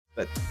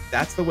but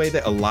that's the way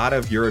that a lot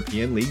of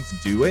European leagues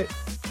do it.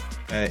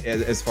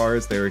 As far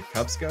as their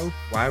cups go,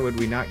 why would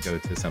we not go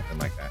to something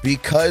like that?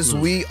 Because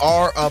we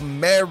are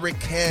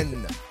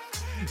American.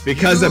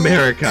 Because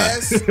America.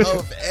 S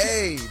of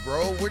A,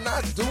 bro. We're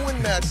not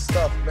doing that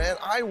stuff, man.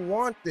 I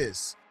want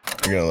this.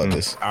 You're gonna love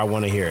this. I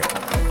want to hear it.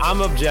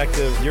 I'm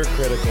objective. You're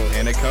critical.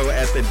 Anico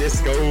at the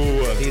disco.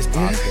 He's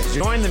positive.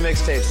 Join the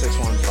Mixtape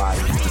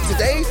 615.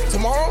 Today,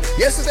 tomorrow,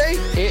 yesterday.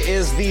 It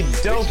is the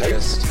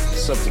dopest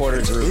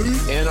supporter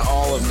group in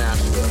all of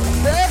Nashville.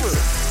 Forever.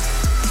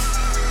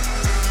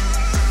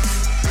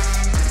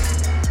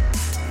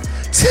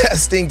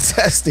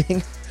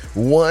 Testing.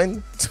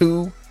 1,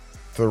 2,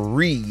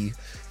 3.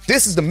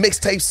 This is the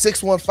Mixtape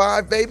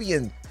 615, baby,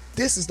 and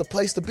this is the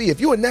place to be.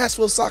 If you're a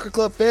Nashville Soccer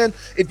Club fan,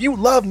 if you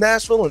love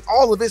Nashville and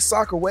all of its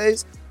soccer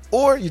ways,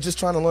 or you're just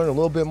trying to learn a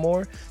little bit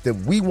more,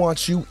 then we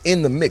want you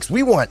in the mix.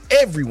 We want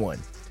everyone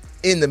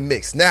in the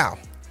mix. Now,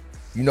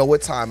 you know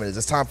what time it is.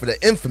 It's time for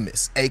the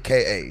infamous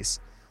AKAs.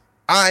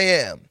 I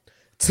am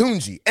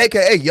Tunji,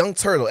 aka Young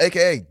Turtle,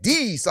 aka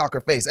D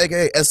Soccer Face,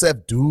 aka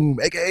SF Doom,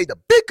 aka the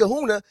Big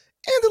Kahuna,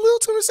 and the Little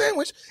Tuna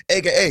Sandwich,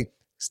 aka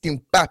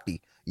Steam Papi.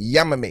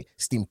 Yamame,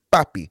 Steam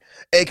Papi,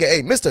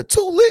 aka Mr.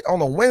 Too Lit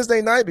on a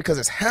Wednesday night because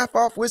it's half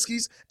off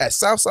whiskeys at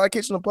Southside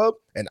Kitchen and Pub,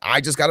 and I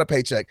just got a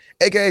paycheck,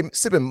 aka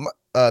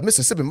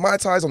Mr. Sipping Mai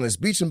Tais on this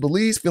beach in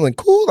Belize, feeling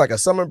cool like a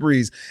summer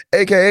breeze,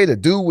 aka the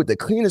dude with the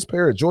cleanest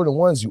pair of Jordan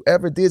 1s you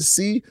ever did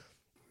see.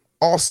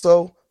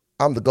 Also,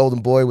 I'm the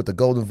golden boy with the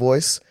golden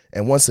voice,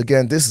 and once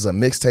again, this is a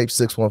Mixtape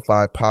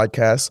 615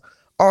 podcast.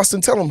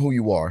 Austin, tell them who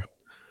you are.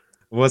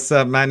 What's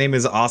up? My name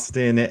is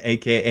Austin,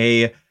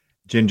 aka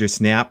Ginger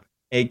Snap,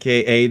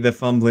 aka the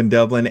Fumbling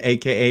Dublin,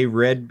 aka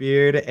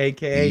Redbeard,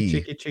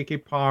 aka Chicky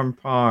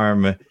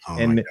Parm.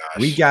 And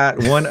we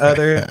got one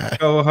other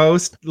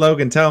co-host,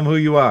 Logan. Tell him who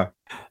you are.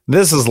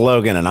 This is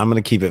Logan, and I'm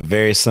going to keep it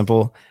very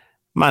simple.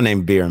 My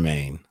name Beer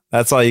Main.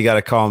 That's all you got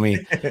to call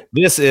me.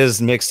 This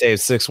is Mixtape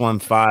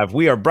 615.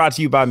 We are brought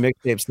to you by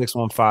Mixtape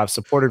 615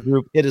 Supporter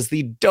Group. It is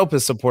the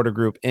dopest supporter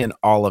group in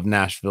all of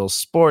Nashville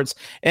sports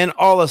and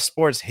all of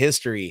sports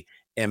history,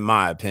 in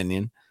my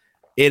opinion.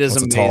 It is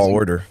amazing. A tall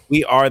order.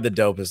 We are the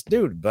dopest,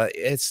 dude, but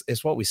it's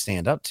what we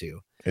stand up to.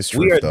 It's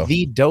true. We are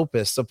the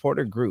dopest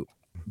supporter group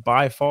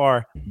by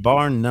far,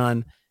 bar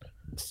none.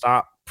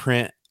 Stop,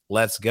 print,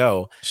 let's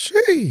go.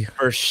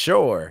 For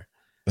sure.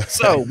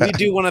 So we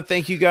do want to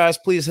thank you guys.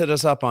 Please hit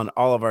us up on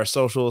all of our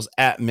socials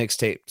at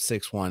Mixtape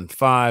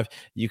 615.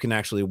 You can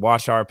actually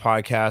watch our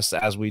podcast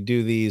as we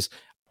do these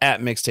at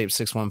Mixtape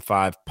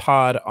 615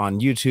 Pod on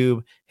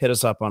YouTube. Hit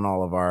us up on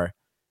all of our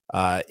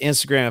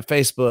Instagram,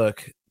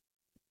 Facebook,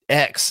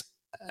 X,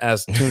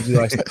 as Tunji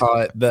likes to call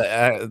it,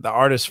 the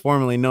artist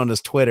formerly known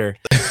as Twitter.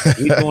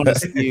 We want to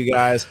see you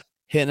guys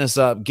hitting us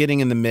up, getting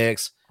in the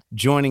mix,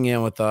 joining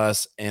in with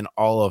us and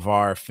all of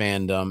our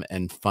fandom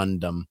and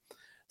fundum.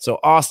 So,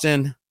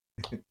 Austin,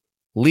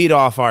 lead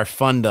off our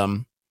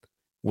fundum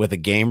with a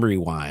game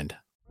rewind.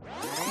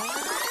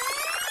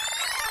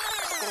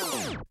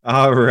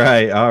 All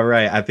right.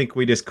 I think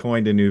we just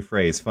coined a new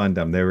phrase,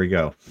 fundum. There we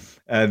go.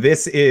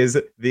 This is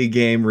the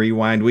game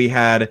rewind. We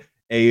had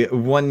a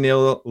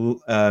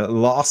 1-0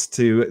 loss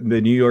to the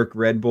New York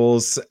Red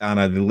Bulls on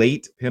a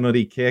late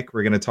penalty kick.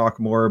 We're going to talk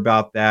more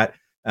about that.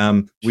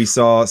 We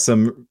saw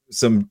some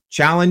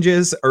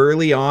challenges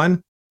early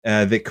on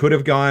that could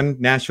have gone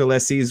Nashville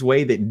SC's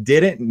way that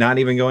didn't, not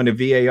even going to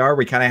VAR.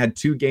 We kind of had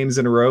 2 games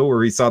in a row where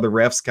we saw the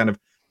refs kind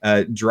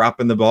of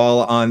dropping the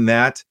ball on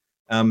that.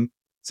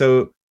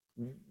 So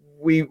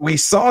we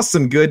saw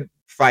some good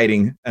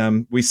fighting.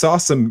 We saw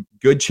some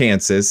good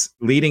chances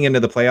leading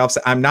into the playoffs.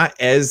 I'm not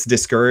as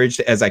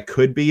discouraged as I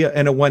could be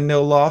in a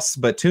 1-0 loss,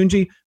 but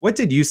Tunji, what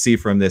did you see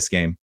from this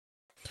game?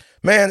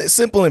 Man, it's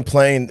simple and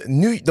plain.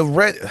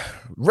 The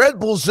Red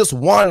Bulls just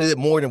wanted it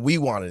more than we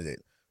wanted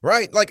it,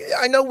 right? Like,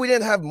 I know we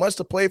didn't have much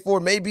to play for,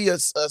 maybe a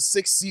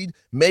 6th seed,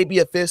 maybe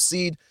a 5th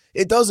seed.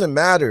 It doesn't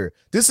matter.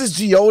 This is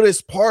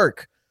Geodis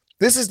Park.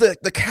 This is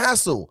the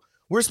castle.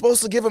 We're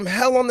supposed to give them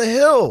hell on the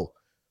hill.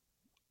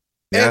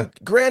 Yeah. And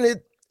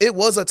granted, it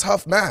was a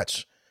tough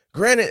match.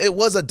 Granted, it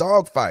was a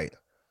dogfight.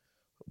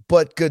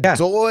 But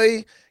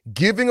Godoy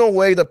giving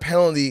away the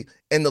penalty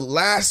in the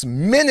last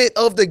minute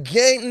of the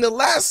game, in the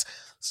last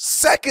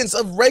seconds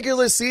of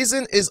regular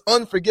season, is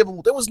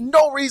unforgivable. There was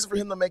no reason for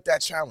him to make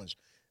that challenge.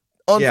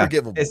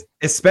 Unforgivable. Yeah,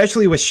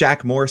 especially with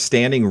Shaq Moore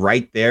standing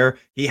right there.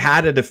 He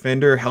had a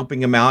defender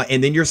helping him out,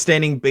 and then you're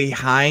standing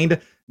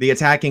behind the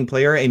attacking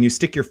player and you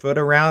stick your foot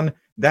around.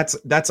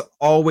 That's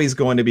always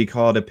going to be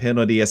called a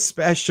penalty,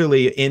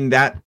 especially in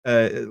that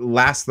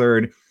last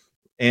third.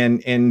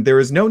 And there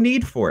is no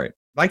need for it.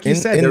 Like you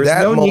said, there was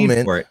no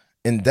need for it.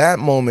 In that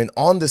moment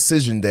on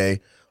decision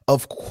day,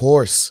 of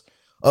course,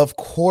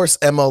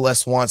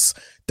 MLS wants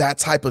that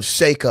type of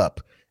shakeup.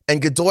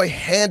 And Godoy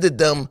handed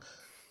them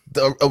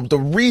a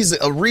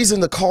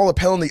reason to call a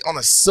penalty on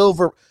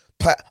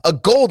a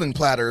golden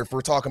platter, if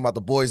we're talking about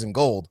the boys in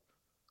gold.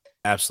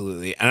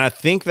 Absolutely. And I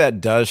think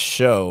that does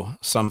show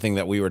something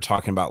that we were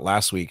talking about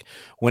last week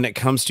when it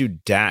comes to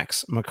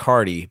Dax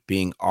McCarty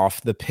being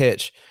off the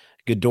pitch.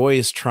 Godoy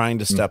is trying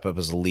to step up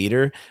as a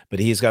leader, but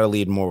he's got to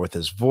lead more with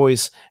his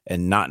voice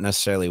and not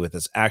necessarily with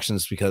his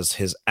actions, because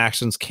his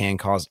actions can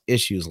cause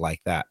issues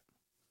like that.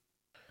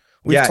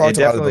 We've talked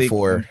about it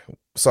before.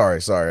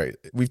 Sorry.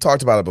 We've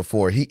talked about it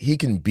before. He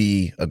can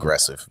be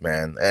aggressive,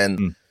 man.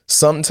 And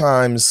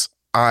sometimes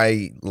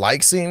I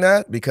like seeing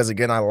that because,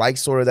 again, I like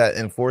sort of that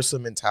enforcer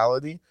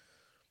mentality,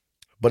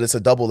 but it's a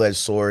double-edged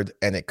sword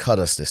and it cut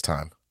us this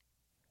time.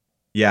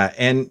 Yeah.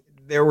 And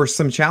there were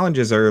some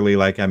challenges early,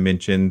 like I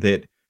mentioned,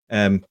 that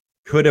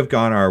could have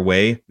gone our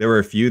way. There were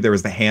a few. There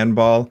was the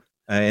handball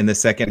in the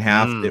second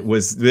half. It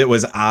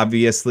was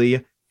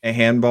obviously a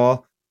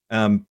handball.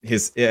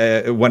 His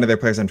one of their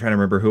players, I'm trying to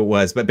remember who it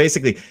was, but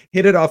basically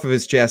hit it off of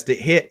his chest. It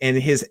hit, and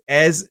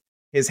as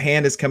his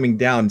hand is coming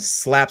down,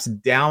 slaps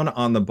down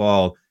on the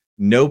ball.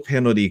 No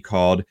penalty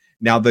called.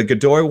 Now the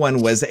Godoy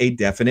one was a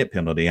definite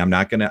penalty. I'm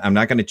not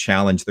gonna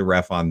challenge the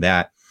ref on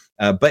that.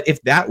 But if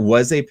that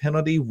was a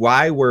penalty,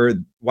 why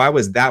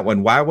was that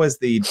one? Why was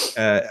the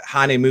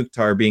Hany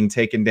Mukhtar being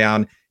taken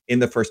down in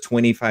the first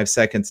 25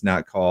 seconds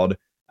not called?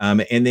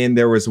 And then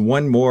there was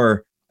one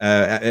more.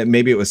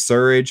 Maybe it was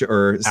Surridge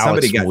or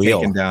somebody got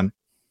taken down.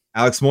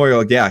 Alex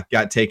Moyle,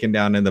 got taken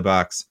down in the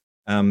box.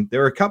 There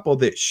were a couple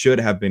that should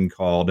have been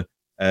called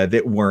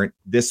that weren't.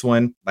 This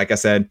one, like I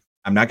said,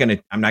 I'm not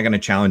gonna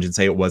challenge and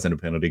say it wasn't a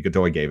penalty.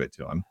 Godoy gave it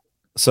to him.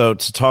 So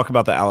to talk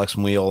about the Alex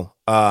Moyle,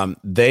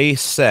 they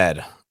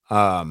said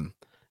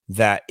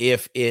that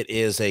if it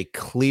is a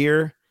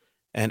clear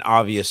and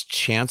obvious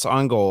chance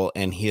on goal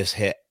and he is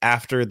hit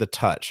after the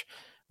touch,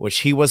 which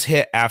he was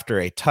hit after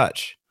a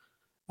touch,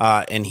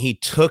 and he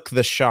took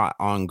the shot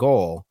on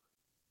goal,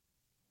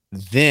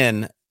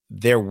 then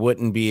there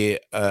wouldn't be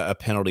a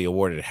penalty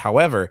awarded.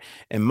 However,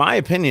 in my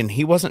opinion,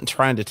 he wasn't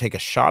trying to take a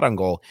shot on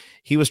goal.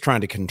 He was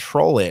trying to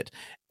control it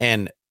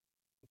and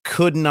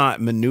could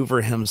not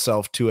maneuver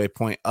himself to a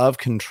point of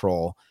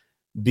control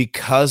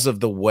because of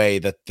the way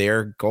that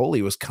their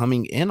goalie was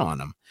coming in on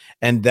him.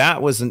 And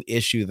that was an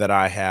issue that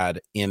I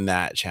had in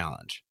that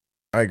challenge.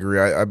 I agree.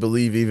 I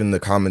believe even the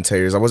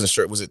commentators, I wasn't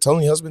sure. Was it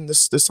Tony Husband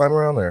this time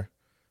around there?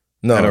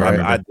 No,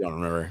 I don't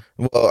remember.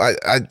 Well,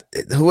 I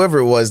whoever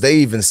it was, they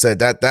even said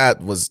that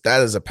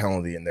is a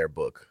penalty in their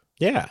book.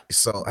 Yeah.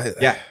 So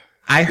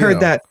I heard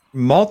that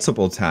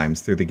multiple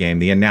times through the game.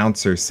 The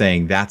announcer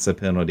saying that's a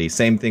penalty.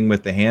 Same thing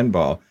with the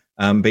handball.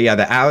 But yeah,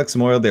 the Alex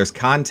Moyle, there's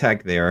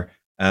contact there.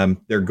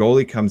 Their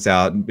goalie comes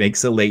out,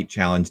 makes a late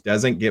challenge,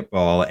 doesn't get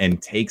ball,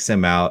 and takes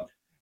him out.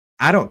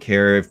 I don't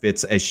care if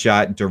it's a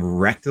shot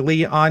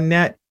directly on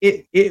net.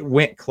 It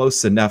went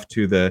close enough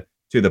to the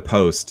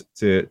post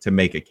to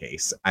make a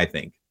case, I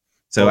think.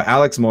 So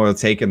Alex Moyle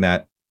taking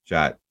that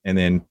shot and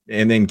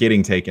then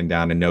getting taken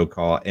down and no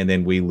call, and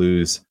then we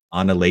lose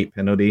on a late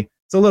penalty.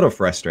 It's a little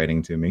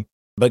frustrating to me.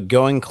 But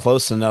going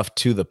close enough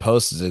to the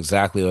post is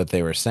exactly what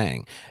they were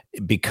saying.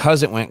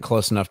 Because it went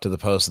close enough to the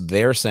post,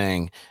 they're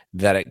saying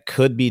that it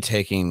could be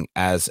taken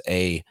as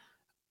a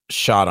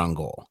shot on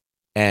goal.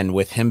 And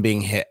with him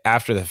being hit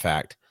after the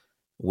fact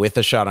with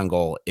a shot on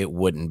goal, it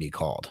wouldn't be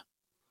called.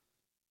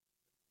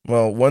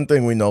 Well, one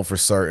thing we know for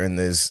certain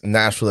is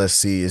Nashville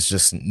SC is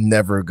just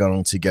never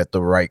going to get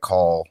the right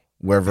call,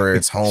 whether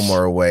it's home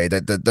or away.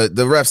 The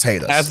refs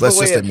hate us. Let's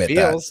just admit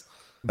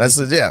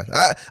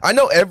that. I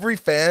know every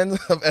fan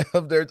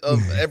of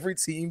every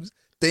team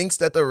thinks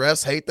that the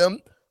refs hate them,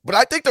 but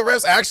I think the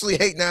refs actually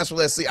hate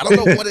Nashville SC. I don't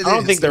know what it is. I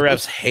don't think the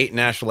refs hate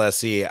Nashville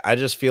SC. I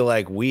just feel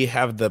like we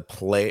have the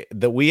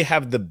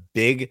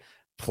big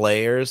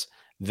players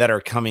that are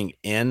coming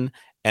in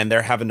and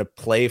they're having to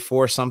play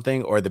for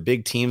something, or the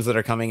big teams that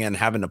are coming in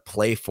having to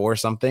play for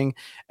something.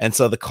 And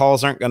so the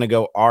calls aren't going to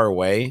go our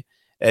way.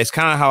 It's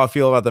kind of how I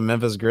feel about the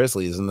Memphis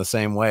Grizzlies in the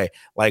same way.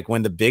 Like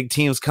when the big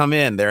teams come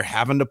in, they're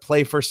having to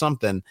play for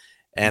something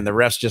and the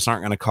refs just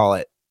aren't going to call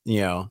it,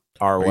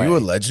 our way. Are you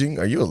alleging?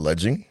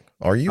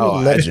 I'm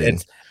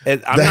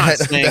not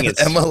saying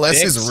it's MLS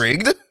fixed. Is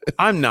rigged.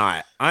 I'm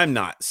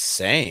not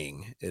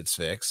saying it's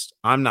fixed.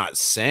 I'm not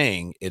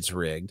saying it's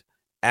rigged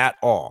at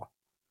all.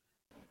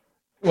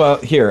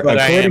 Well, here, but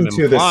according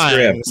to the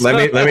script,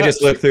 let me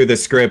just look through the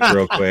script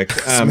real quick.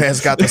 This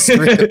man's got the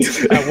script.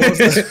 What was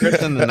the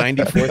script in the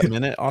 94th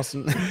minute,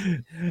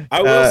 Austin?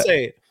 I will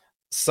say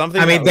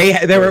something. I mean,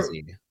 they were.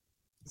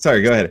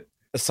 Sorry, go ahead.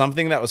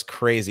 Something that was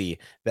crazy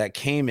that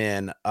came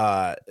in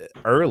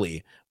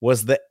early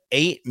was the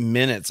 8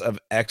 minutes of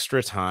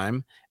extra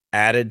time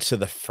added to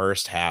the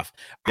first half.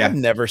 Yeah. I've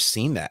never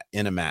seen that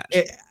in a match.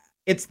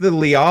 It's the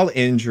Leal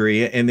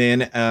injury, and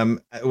then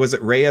was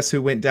it Reyes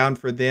who went down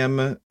for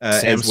them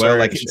as well?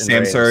 Like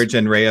Sam Surridge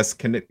and Reyes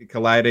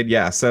collided.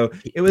 Yeah, so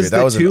it was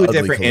the two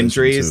different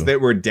injuries that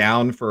were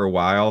down for a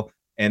while,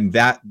 and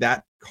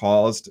that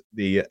caused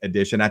the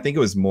addition. I think it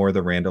was more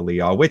the Randall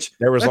Leal, which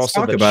there was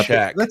also the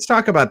check. Let's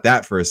talk about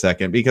that for a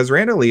second, because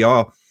Randall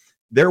Leal,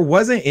 there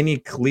wasn't any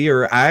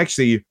clear. I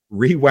actually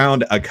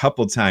rewound a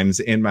couple times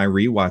in my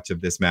rewatch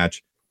of this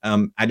match.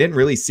 I didn't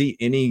really see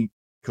any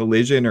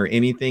collision or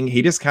anything.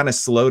 He just kind of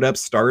slowed up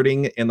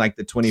starting in like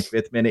the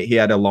 25th minute. He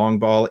had a long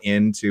ball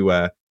into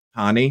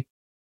Hany,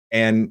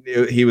 and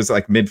he was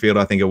like midfield,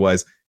 I think it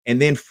was,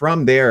 And then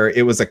from there,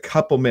 it was a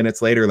couple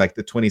minutes later, like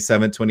the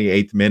 27th,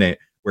 28th minute,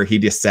 where he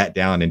just sat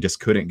down and just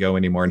couldn't go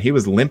anymore. And he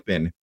was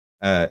limping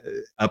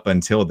up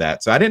until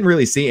that. So I didn't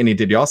really see any.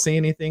 Did y'all see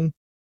anything?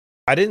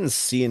 I didn't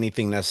see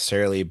anything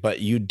necessarily, but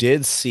you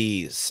did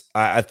see,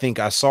 I think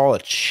I saw a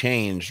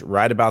change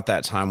right about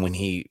that time when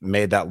he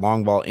made that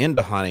long ball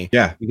into Hany.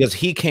 Yeah. Because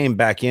he came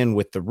back in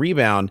with the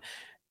rebound,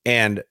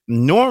 and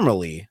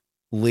normally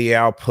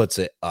Leal puts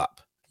it up.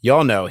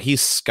 Y'all know he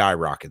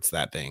skyrockets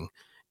that thing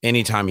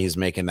anytime he's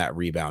making that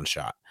rebound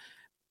shot.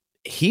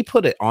 He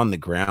put it on the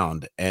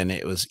ground, and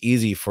it was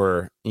easy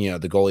for, the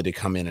goalie to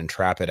come in and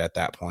trap it at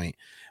that point.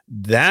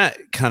 That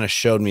kind of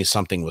showed me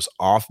something was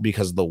off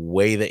because the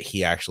way that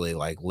he actually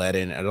let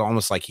in, it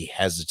almost like he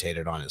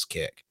hesitated on his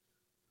kick.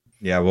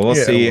 Yeah, well, we'll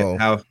see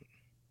how.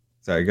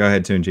 Sorry, go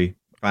ahead, Tunji.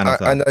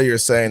 I know you're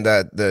saying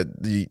that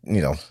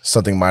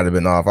something might have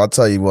been off. I'll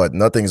tell you what,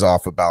 nothing's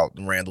off about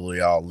Randall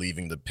Leal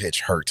leaving the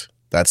pitch hurt.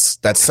 That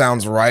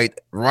sounds right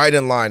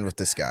in line with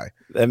this guy.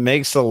 That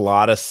makes a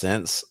lot of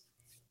sense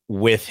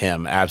with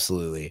him,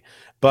 absolutely.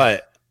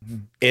 But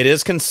it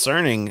is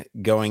concerning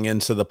going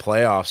into the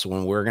playoffs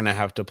when we're going to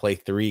have to play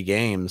 3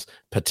 games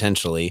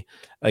potentially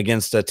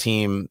against a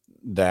team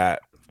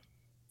that,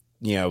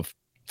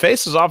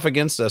 faces off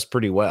against us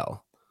pretty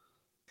well.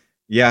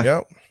 Yeah.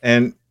 Yep.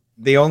 And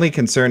the only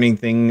concerning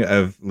thing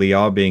of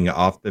Leal being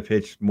off the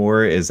pitch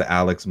more is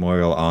Alex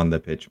Moyle on the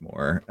pitch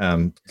more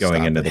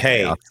going into the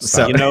playoffs.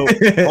 So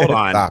hold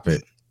on. Stop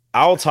it.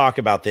 I'll talk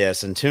about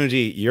this, and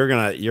Tunji, you're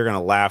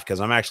gonna laugh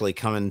because I'm actually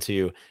coming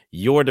to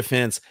your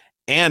defense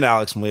and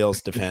Alex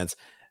Moyle's defense.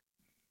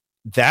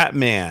 That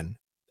man,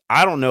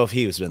 I don't know if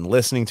he's been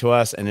listening to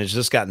us and has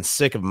just gotten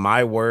sick of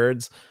my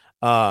words,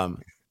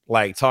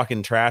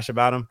 talking trash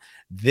about him.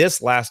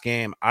 This last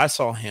game, I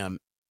saw him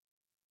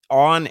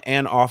on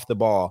and off the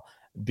ball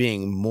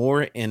being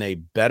more in a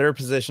better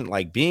position,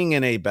 being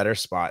in a better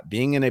spot,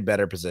 being in a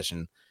better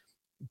position,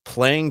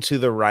 playing to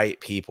the right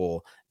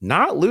people,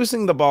 not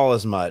losing the ball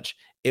as much.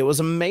 It was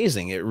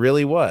amazing. It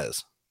really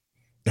was.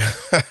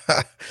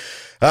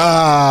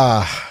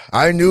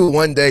 I knew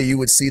one day you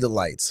would see the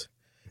lights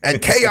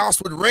and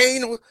chaos would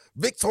reign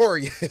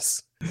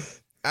victorious.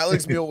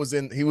 Alex Mule was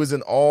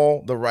in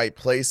all the right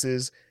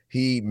places.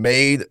 He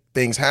made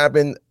things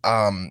happen.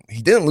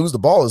 He didn't lose the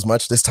ball as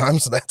much this time,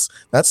 so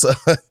that's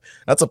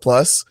a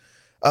plus.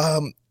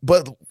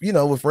 But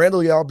with Randall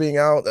Leal being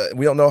out,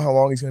 we don't know how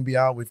long he's going to be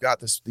out. We've got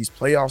these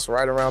playoffs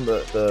right around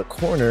the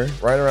corner,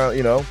 right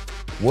around.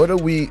 What are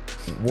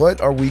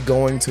we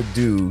going to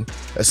do,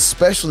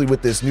 especially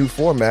with this new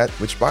format?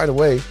 Which, by the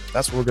way,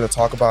 that's what we're going to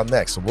talk about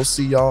next. So we'll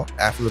see y'all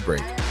after the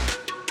break.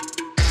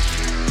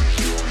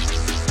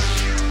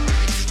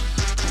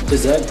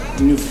 Does that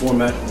new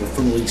format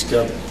from the Leagues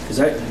Cup, does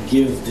that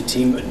give the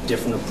team a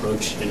different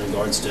approach in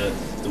regards to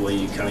the way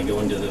you kind of go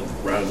into the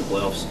round of the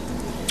playoffs?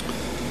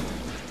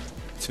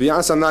 To be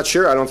honest, I'm not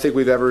sure. I don't think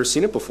we've ever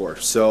seen it before.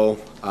 So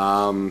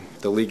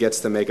the league gets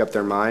to make up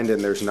their mind,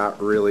 and there's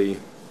not really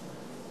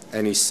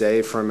any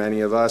say from any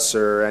of us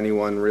or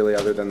anyone really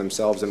other than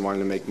themselves in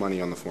wanting to make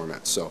money on the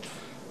format. So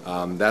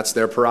that's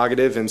their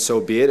prerogative, and so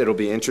be it. It'll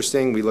be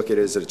interesting. We look at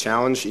it as a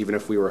challenge, even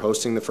if we were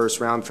hosting the first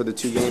round for the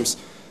 2 games.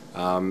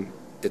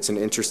 It's an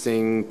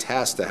interesting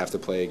task to have to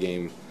play a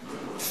game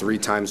 3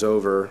 times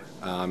over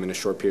in a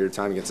short period of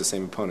time against the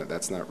same opponent.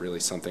 That's not really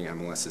something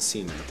MLS has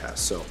seen in the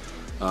past. So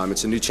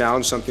it's a new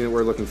challenge, something that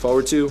we're looking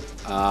forward to.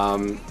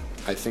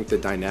 I think the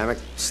dynamic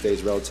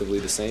stays relatively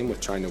the same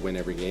with trying to win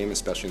every game,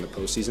 especially in the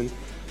postseason.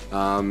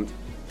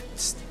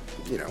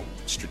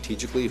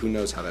 Strategically, who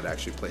knows how that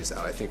actually plays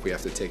out. I think we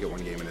have to take it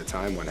one game at a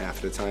time, one half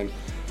at a time,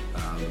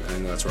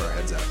 and that's where our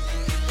head's at.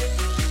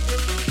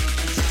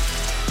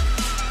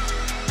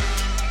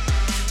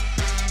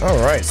 All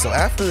right, so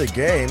after the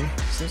game,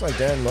 seems like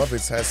Dan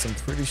Lovitz has some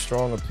pretty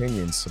strong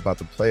opinions about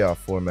the playoff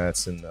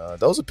formats, and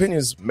those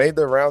opinions made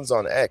their rounds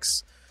on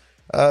X.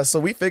 So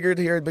we figured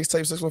here at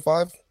Mixtape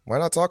 615, why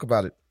not talk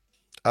about it?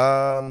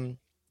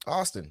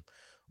 Austin,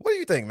 what do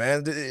you think,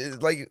 man?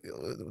 Like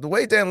the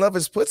way Dan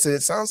Lovitz puts it,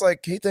 it sounds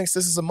like he thinks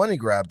this is a money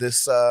grab,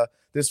 this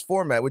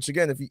format, which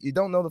again, if you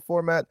don't know the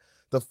format,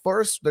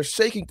 they're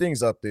shaking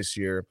things up this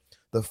year.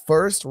 The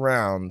first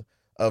round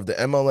of the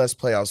MLS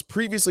playoffs.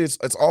 Previously,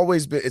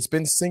 it's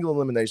been single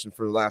elimination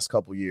for the last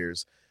couple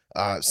years.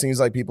 Seems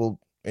like people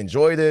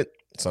enjoyed it.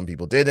 Some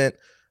people didn't.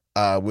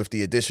 With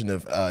the addition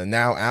of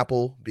now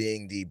Apple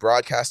being the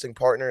broadcasting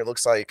partner, it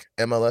looks like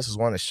MLS is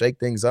wanting to shake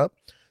things up.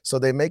 So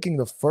they're making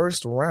the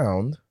first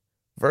round.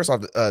 First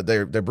off,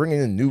 they're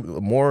bringing in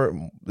more.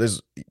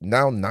 There's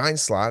now 9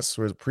 slots,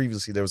 whereas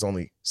previously there was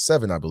only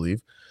 7, I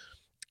believe.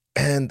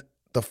 And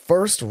the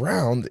first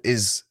round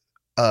is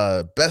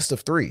best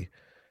of 3.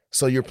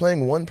 So you're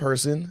playing one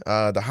person.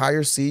 The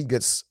higher seed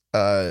gets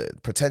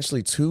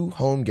potentially 2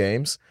 home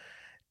games.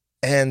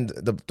 And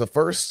the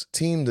first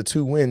team, the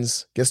 2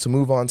 wins, gets to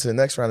move on to the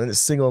next round, and it's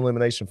single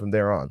elimination from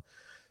there on.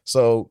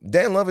 So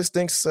Dan Lovitz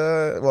thinks,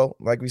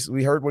 like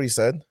we heard what he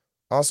said.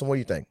 Awesome. What do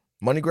you think?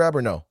 Money grab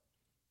or no?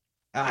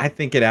 I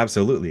think it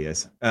absolutely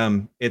is.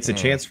 It's a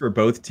chance for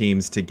both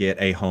teams to get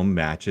a home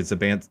match. It's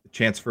a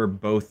chance for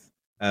both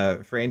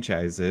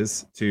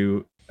franchises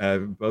to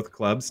both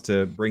clubs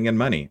to bring in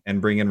money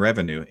and bring in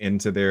revenue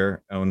into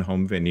their own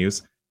home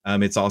venues.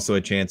 It's also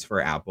a chance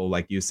for Apple,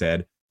 like you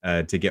said,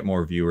 to get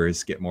more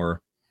viewers, get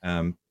more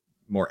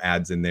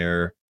ads in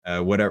there,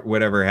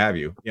 whatever have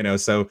you.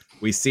 So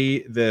we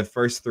see the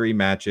first 3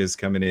 matches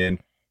coming in,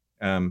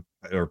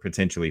 or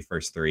potentially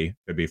first 3,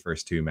 could be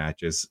first 2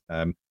 matches.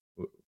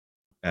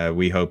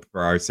 We hope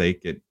for our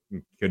sake it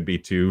could be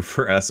 2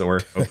 for us,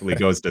 or hopefully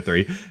goes to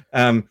 3.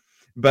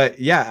 But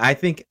yeah, I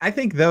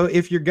think though,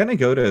 if you're gonna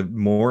go to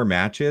more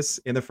matches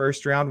in the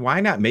first round, why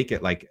not make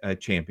it like a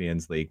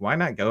Champions League? Why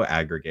not go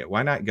aggregate?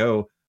 Why not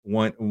go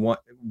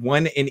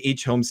one in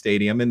each home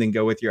stadium and then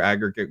go with your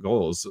aggregate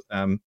goals?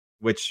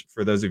 Which,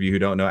 for those of you who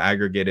don't know,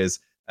 aggregate is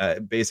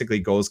basically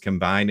goals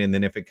combined, and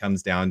then if it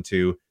comes down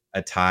to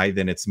a tie,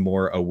 then it's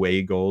more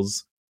away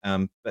goals.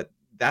 But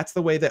that's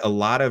the way that a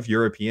lot of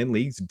European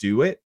leagues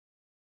do it.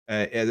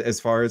 As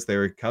far as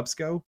their cups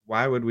go,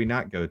 why would we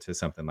not go to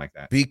something like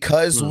that?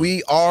 Because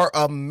we are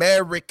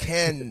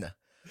American.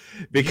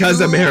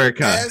 Because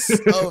America. S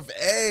of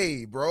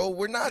A, bro.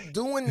 We're not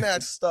doing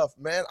that stuff,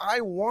 man. I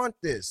want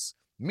this.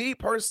 Me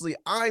personally,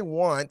 I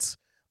want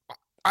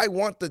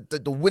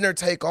the winner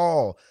take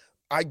all.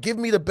 Give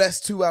me the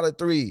best 2 out of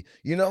 3.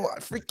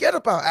 Forget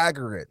about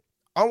aggregate.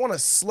 I want a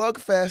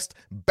slugfest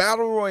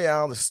battle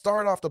royale to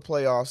start off the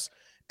playoffs,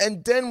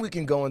 and then we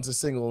can go into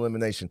single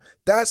elimination.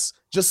 That's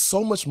just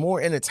so much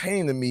more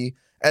entertaining to me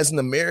as an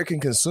American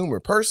consumer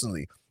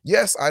personally.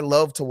 Yes, I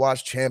love to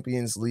watch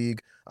Champions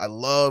League. I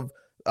love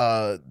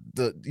I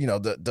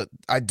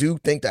do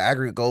think the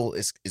aggregate goal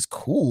is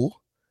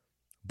cool,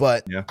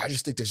 but yeah. I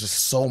just think there's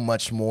just so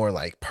much more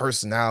like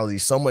personality,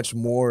 so much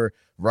more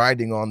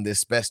riding on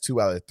this best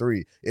 2 out of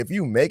 3. If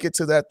you make it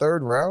to that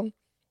 3rd round,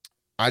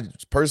 I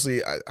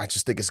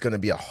just think it's going to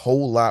be a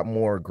whole lot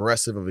more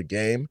aggressive of a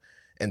game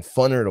and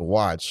funner to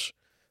watch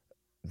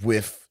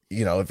with,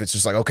 if it's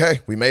just like,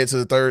 okay, we made it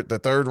to the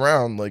third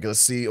round, like the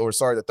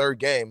 3rd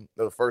game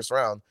of the first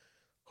round,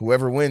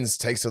 whoever wins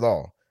takes it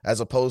all, as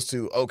opposed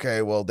to,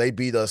 okay, well, they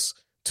beat us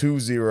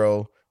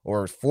 2-0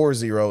 or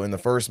 4-0 in the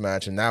first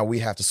match, and now we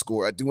have to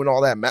score. Doing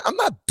all that math. I'm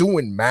not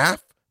doing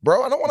math,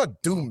 bro. I don't want to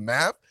do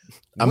math.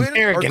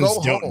 Americans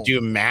don't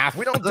do math.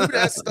 We don't do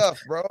that stuff,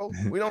 bro.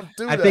 We don't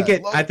do that.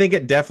 I think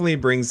it definitely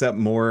brings up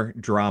more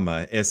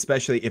drama,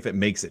 especially if it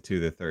makes it to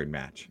the 3rd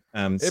match.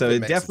 So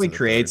it definitely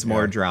creates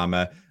more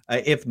drama.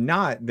 If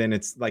not, then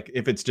it's like,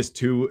 if it's just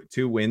two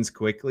wins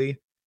quickly,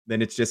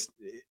 then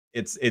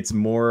it's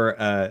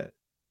more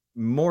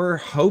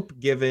hope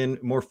given,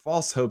 more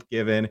false hope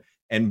given,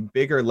 and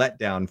bigger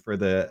letdown for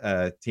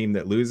the team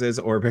that loses,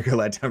 or bigger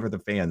letdown for the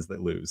fans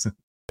that lose.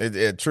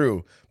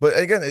 True, but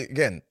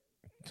again.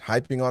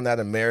 Hyping on that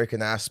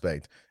American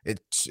aspect,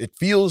 it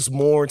feels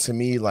more to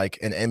me like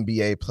an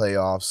NBA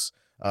playoffs,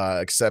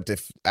 except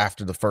if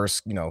after the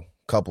first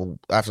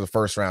after the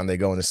first round they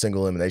go into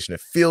single elimination.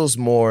 It feels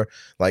more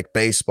like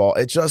baseball.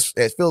 It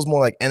feels more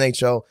like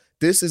NHL.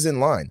 This is in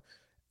line.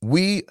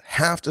 We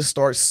have to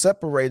start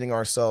separating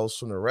ourselves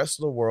from the rest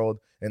of the world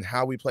and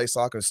how we play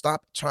soccer and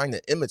stop trying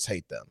to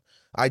imitate them.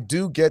 I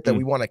do get that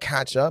we want to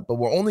catch up, but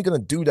we're only going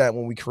to do that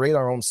when we create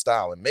our own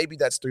style. And maybe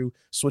that's through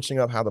switching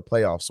up how the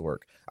playoffs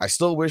work. I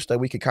still wish that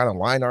we could kind of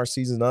line our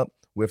season up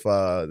with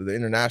the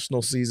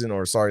international season,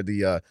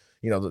 the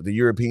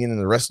European and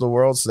the rest of the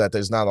world, so that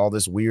there's not all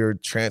this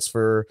weird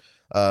transfer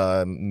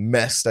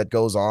mess that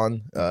goes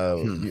on.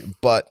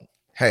 But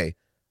hey,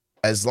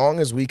 as long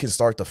as we can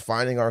start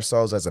defining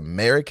ourselves as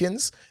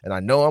Americans, and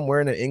I know I'm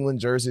wearing an England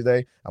jersey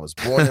today. I was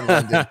born in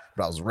London,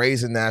 but I was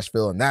raised in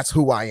Nashville, and that's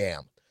who I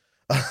am.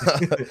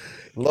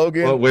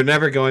 Logan, well, we're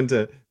never going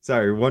to.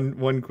 Sorry,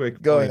 one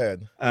quick. Go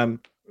ahead.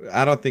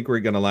 I don't think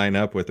we're going to line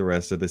up with the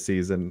rest of the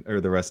season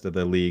or the rest of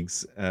the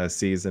league's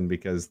season,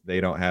 because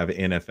they don't have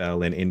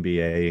NFL and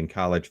NBA and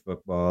college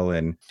football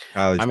and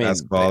college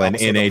basketball and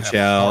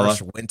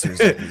NHL. Winters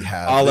that we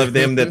have. All of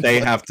them that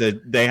they have,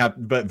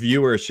 but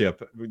viewership.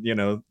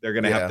 They're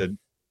going to have to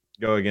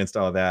go against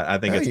all that. I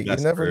think it's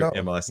best for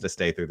MLS to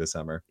stay through the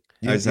summer.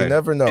 You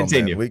never know.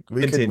 Continue. Man.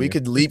 We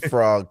could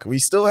leapfrog. We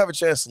still have a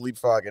chance to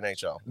leapfrog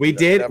NHL. We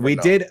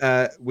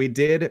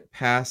did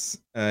pass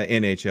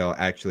NHL.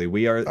 Actually,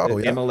 we are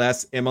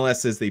MLS.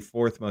 MLS is the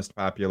 4th most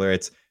popular.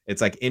 It's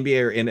like NBA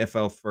or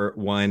NFL for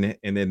 1,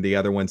 and then the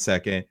other 1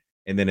 second,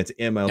 and then it's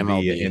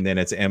MLB. And then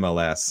it's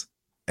MLS.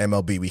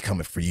 MLB, we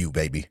coming for you,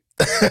 baby.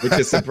 Which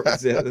is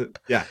surprising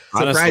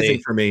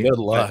for me. Good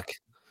luck.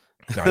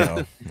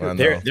 I know.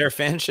 Their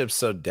fanship's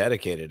so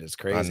dedicated. It's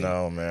crazy. I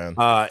know, man.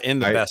 In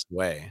the best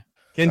way.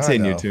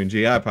 Continue,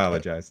 Tunji. I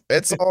apologize.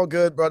 It's all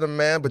good, brother,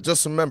 man. But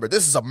just remember,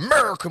 this is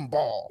American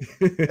ball.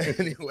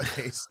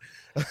 Anyways,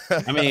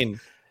 I mean,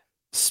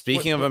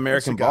 speaking of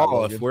American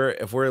ball,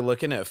 if we're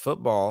looking at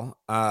football,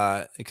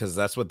 because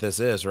that's what this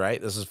is,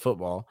 right? This is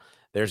football.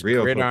 There's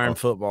real gridiron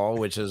football,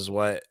 which is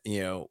what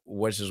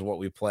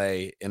we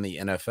play in the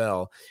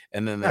NFL,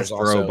 and then there's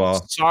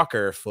also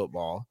soccer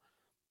football,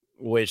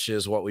 which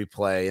is what we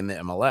play in the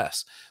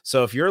MLS.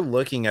 So if you're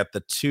looking at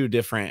the two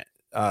different,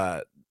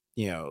 the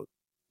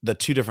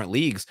two different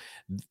leagues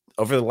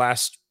over the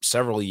last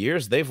several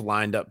years, they've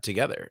lined up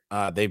together.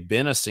 They've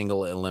been a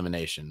single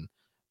elimination.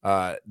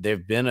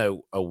 They've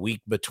been a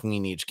week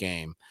between each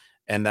game.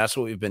 And that's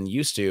what we've been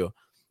used to.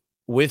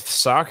 With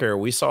soccer,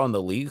 we saw in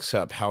the League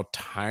Cup how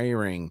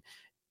tiring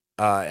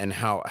and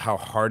how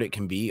hard it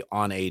can be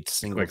on a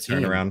single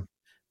team turnaround.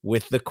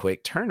 With the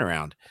quick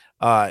turnaround.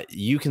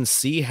 You can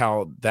see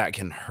how that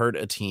can hurt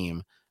a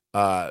team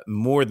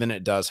more than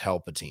it does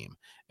help a team.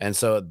 And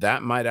so this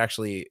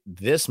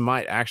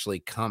might actually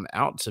come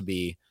out to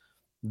be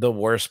the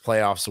worst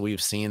playoffs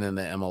we've seen in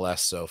the MLS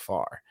so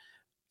far.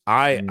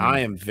 I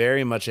am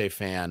very much a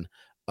fan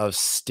of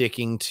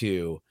sticking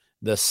to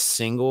the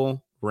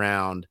single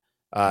round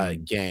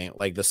game,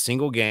 like the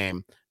single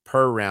game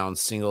per round,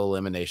 single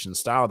elimination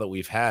style that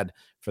we've had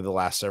for the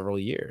last several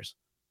years.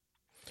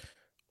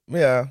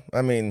 Yeah,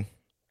 I mean,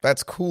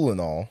 that's cool and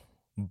all,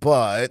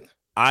 but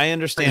I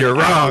understand you're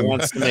wrong.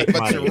 Wants to make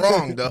but money. You're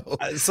wrong, though.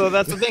 So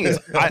that's the thing is,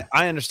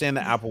 I understand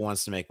that Apple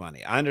wants to make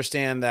money. I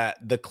understand that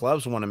the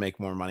clubs want to make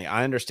more money.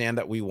 I understand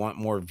that we want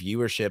more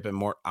viewership and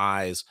more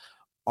eyes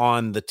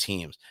on the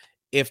teams.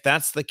 If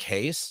that's the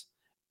case,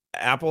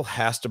 Apple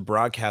has to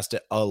broadcast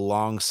it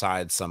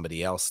alongside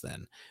somebody else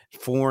then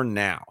for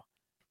now.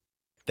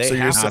 So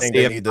you're saying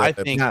they need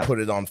to put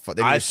it on,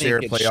 they need to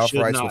share playoff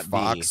rights with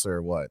Fox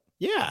or what?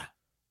 Yeah.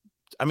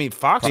 I mean,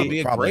 Fox would be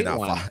a great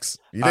one. Fox.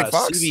 You think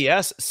Fox?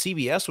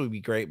 CBS would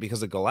be great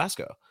because of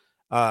Glasgow.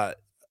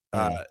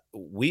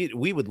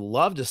 We would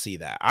love to see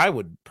that. I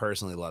would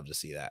personally love to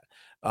see that.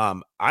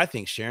 I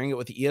think sharing it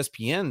with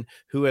ESPN,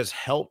 who has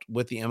helped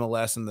with the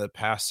MLS in the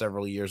past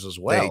several years as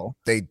well.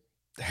 They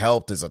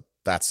helped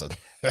that's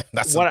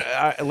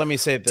let me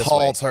say it this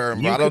tall way.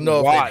 term. I don't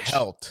know if it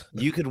helped.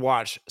 You could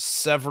watch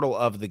several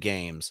of the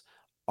games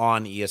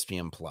on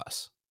ESPN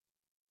Plus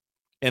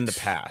in the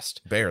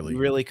past. Barely. You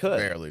really could.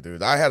 Barely,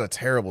 dude. I had a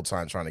terrible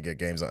time trying to get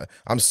games on.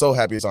 I'm so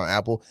happy it's on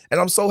Apple,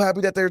 and I'm so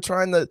happy that they're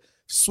trying to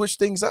switch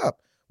things up.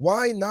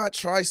 Why not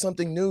try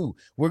something new?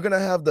 We're gonna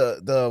have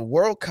the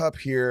World Cup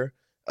here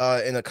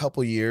in a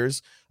couple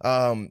years.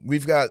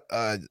 We've got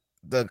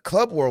the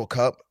Club World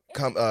Cup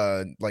come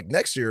like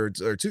next year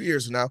or 2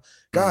 years from now.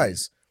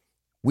 Guys,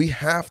 we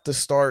have to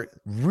start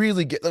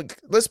really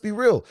let's be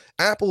real.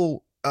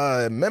 Apple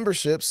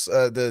memberships,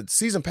 the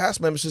season pass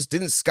memberships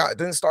didn't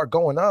start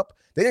going up.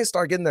 They didn't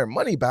start getting their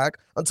money back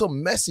until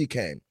Messi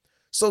came.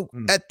 So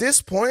at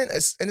this point,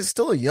 it's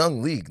still a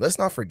young league. Let's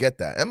not forget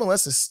that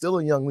MLS is still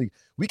a young league.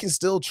 We can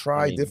still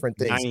try different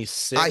things.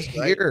 96, I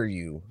hear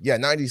you. Yeah,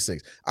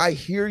 96. I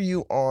hear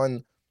you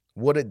on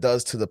what it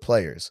does to the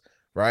players,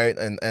 right?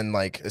 And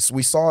like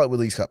we saw it with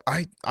League Cup.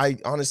 I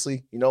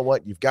honestly, you know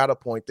what? You've got a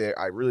point there.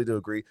 I really do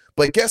agree.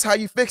 But guess how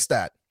you fix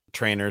that?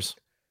 Trainers.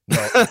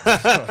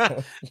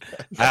 No.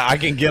 I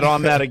can get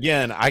on that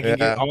again. I can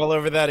get all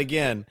over that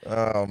again.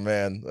 Oh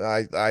man,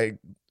 I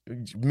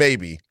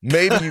maybe you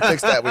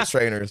fix that with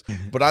trainers,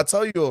 but I'll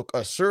tell you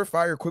a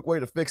surefire, quick way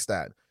to fix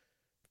that.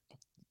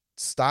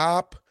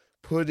 Stop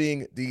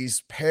putting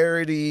these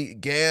parity,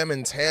 GAM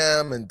and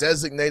TAM and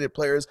designated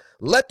players.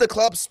 Let the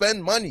club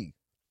spend money.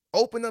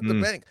 Open up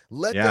the bank.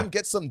 Let them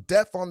get some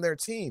depth on their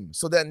team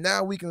so that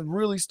now we can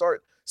really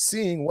start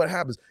seeing what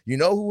happens. You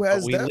know who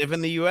has depth? We live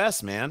in the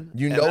US, man.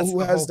 You know who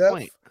has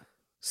depth?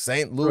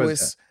 St.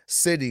 Louis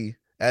City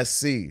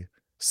SC.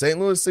 St.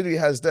 Louis City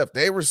has depth.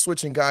 They were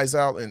switching guys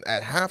out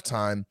at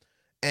halftime.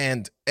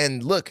 And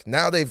look,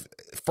 now they've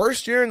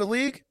first year in the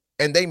league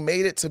and they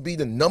made it to be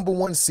the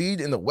 #1 seed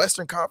in the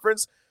Western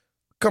Conference.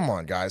 Come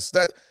on, guys.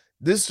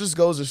 This just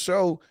goes to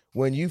show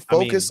when you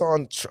focus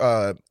on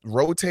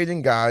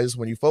rotating guys,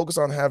 when you focus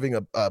on having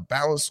a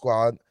balanced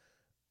squad,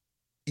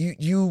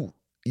 you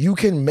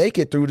can make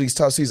it through these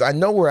tough seasons. I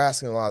know we're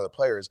asking a lot of the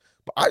players,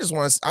 but I just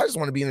want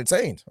to be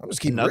entertained. I'm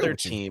just keeping another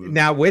team.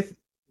 Now with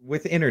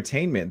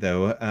entertainment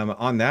though,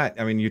 on that,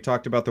 I mean, you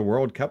talked about the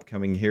World Cup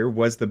coming here.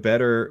 Was the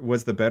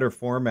better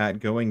format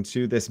going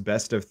to this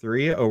best of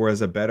 3, or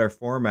was a better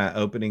format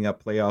opening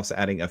up playoffs,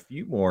 adding a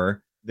few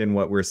more than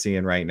what we're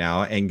seeing right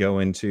now, and go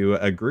into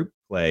a group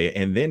play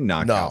and then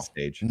knockout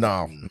stage?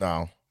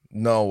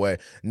 No way.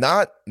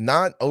 Not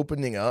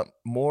opening up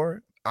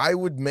more. I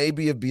would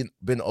maybe have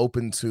been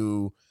open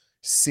to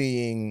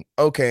seeing,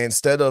 okay,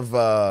 instead of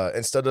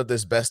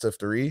this best of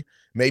 3,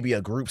 maybe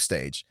a group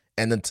stage,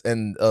 and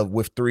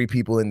with 3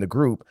 people in the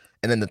group,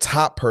 and then the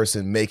top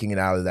person making it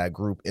out of that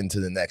group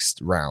into the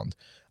next round.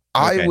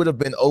 Okay. I would have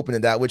been open to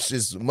that, which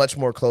is much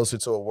more closer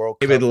to a World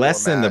Cup. It would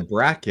lessen the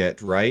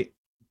bracket, right?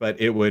 But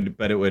it would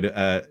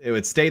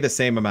stay the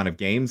same amount of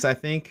games, I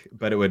think,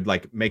 but it would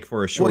like make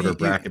for a shorter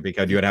bracket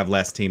because you would have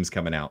less teams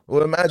coming out.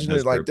 Well, imagine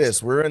it like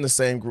this. We're in the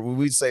same group.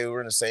 We'd say we're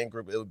in the same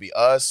group. It would be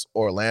us,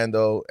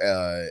 Orlando,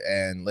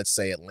 and let's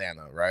say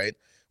Atlanta, right?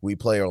 We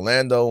play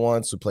Orlando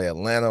once, we play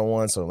Atlanta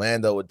once.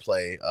 Orlando would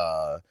play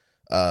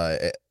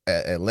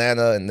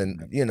Atlanta, and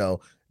then,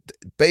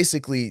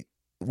 basically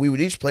we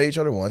would each play each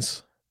other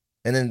once,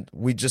 and then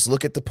we just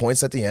look at the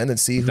points at the end and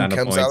see who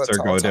comes out or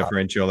go top.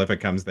 differential if it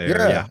comes there.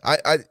 Yeah,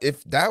 I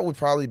if that would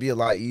probably be a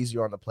lot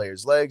easier on the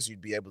players' legs.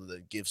 You'd be able to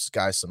give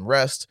guys some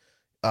rest.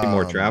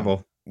 More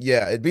travel.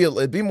 Yeah,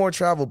 it'd be more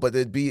travel, but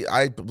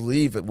I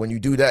believe that when you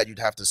do that, you'd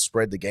have to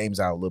spread the games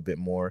out a little bit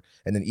more,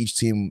 and then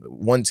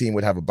one team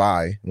would have a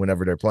bye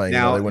whenever they're playing.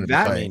 Now, they wouldn't be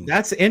playing.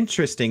 That's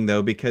interesting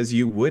though, because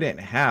you wouldn't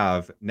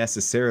have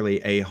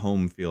necessarily a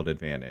home field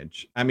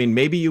advantage. I mean,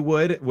 maybe you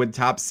would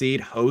top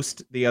seed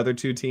host the other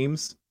two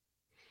teams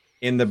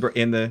in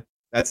the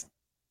that's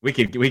we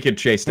could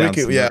chase down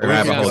some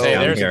rabbit holes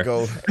down here.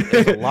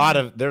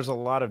 There's a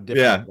lot of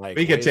different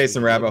we could chase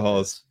some rabbit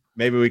holes.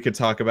 Maybe we could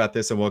talk about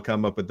this and we'll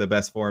come up with the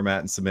best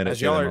format and submit it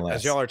to MLS.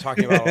 As y'all are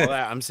talking about all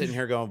that, I'm sitting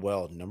here going,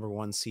 well, number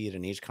one seed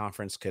in each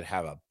conference could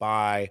have a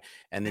bye,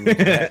 and then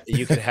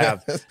you could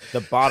have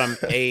the bottom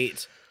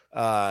 8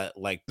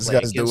 this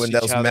guy's doing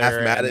those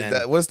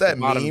mathematics. What's that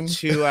meme?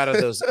 2 out of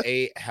those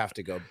 8 have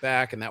to go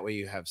back, and that way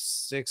you have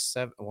 6,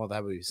 7. Well,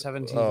 that would be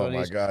 17. Oh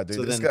my god, dude!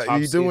 So this guy,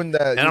 you're doing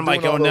that, and I'm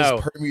like, oh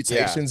no,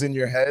 permutations in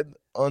your head,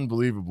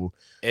 unbelievable.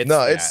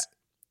 It's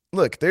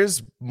look,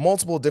 there's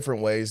multiple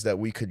different ways that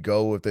we could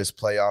go with this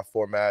playoff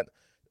format.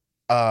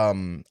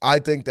 I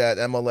think that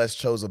MLS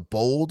chose a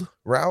bold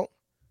route.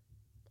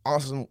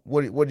 Austin,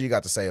 what do you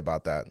got to say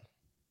about that?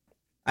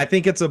 I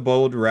think it's a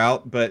bold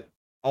route, but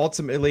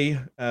ultimately,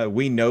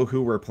 we know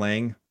who we're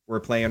playing.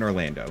 We're playing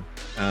Orlando.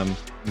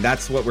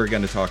 That's what we're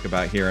going to talk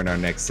about here in our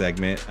next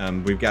segment.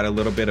 We've got a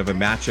little bit of a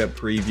matchup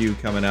preview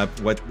coming up,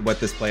 what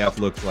this playoff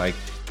looks like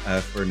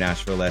for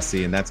Nashville SC,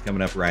 and that's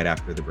coming up right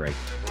after the break.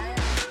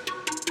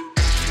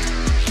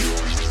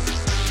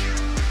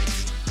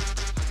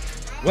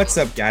 What's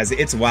up, guys?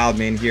 It's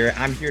Wildman here.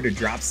 I'm here to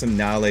drop some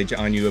knowledge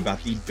on you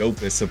about the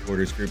dopest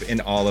supporters group in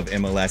all of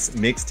MLS,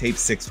 Mixtape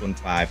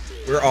 615.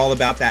 We're all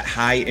about that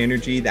high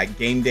energy, that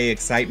game day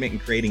excitement,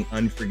 and creating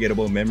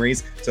unforgettable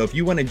memories. So if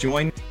you want to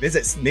join,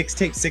 visit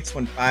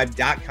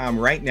mixtape615.com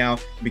right now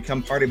and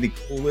become part of the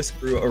coolest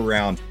crew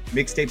around.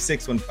 Mixtape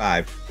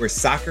 615, where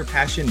soccer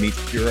passion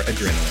meets pure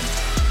adrenaline.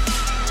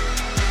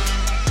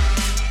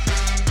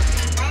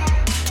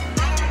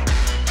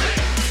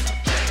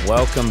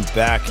 Welcome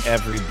back,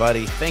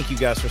 everybody. Thank you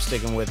guys for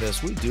sticking with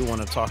us. We do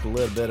want to talk a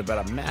little bit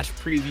about a match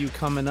preview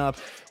coming up.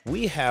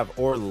 We have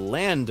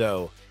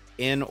Orlando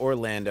in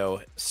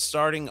Orlando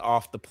starting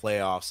off the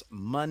playoffs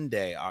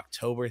Monday,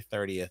 October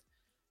 30th,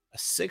 a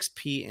 6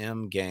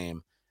 p.m.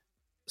 game,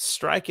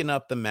 striking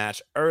up the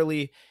match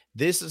early.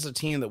 This is a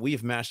team that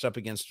we've matched up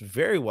against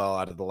very well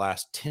out of the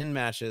last 10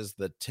 matches,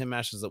 the 10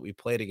 matches that we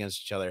played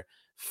against each other,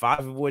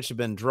 5 of which have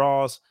been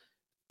draws,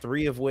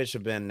 3 of which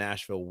have been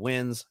Nashville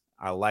wins.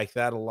 I like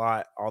that a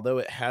lot, although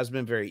it has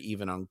been very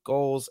even on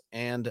goals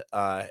and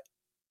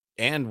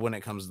when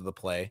it comes to the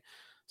play.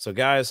 So,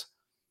 guys,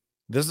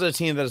 this is a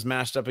team that has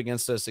matched up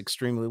against us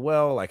extremely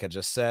well, like I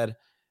just said.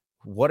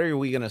 What are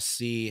we going to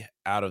see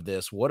out of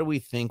this? What do we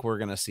think we're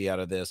going to see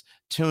out of this?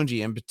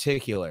 Tunji, in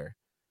particular,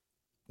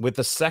 with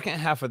the second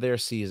half of their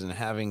season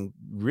having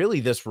really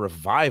this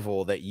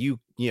revival that you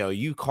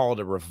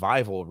called a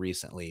revival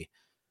recently.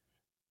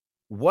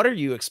 What are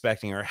you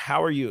expecting, or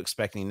how are you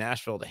expecting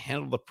Nashville to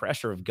handle the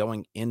pressure of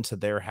going into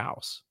their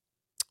house?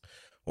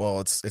 Well,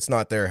 it's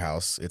not their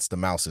house. It's the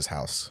Mouse's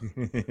house.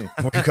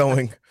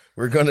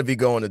 We're going to be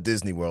going to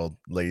Disney World,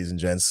 ladies and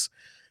gents,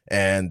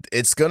 and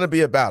it's going to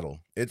be a battle.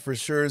 It for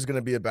sure is going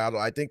to be a battle.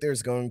 I think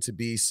there's going to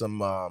be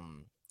some a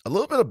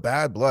little bit of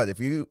bad blood.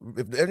 If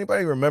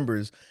anybody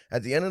remembers,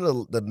 at the end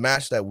of the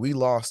match that we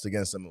lost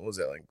against them, what was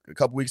it, like a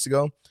couple weeks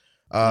ago?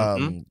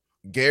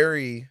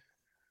 Gary,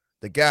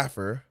 the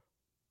gaffer,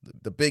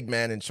 the big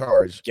man in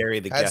charge, Gary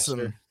the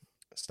Gaffer.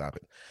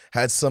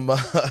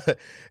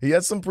 He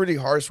had some pretty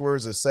harsh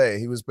words to say.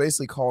 He was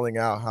basically calling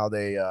out how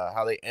they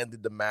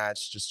ended the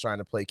match, just trying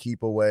to play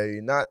keep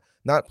away, not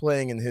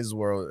playing in his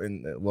world,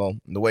 and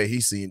the way he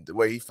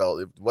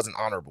felt, it wasn't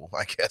honorable.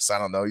 I guess, I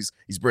don't know.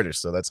 He's British,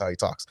 so that's how he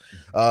talks.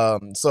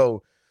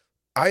 So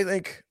I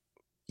think,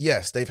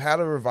 yes, they've had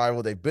a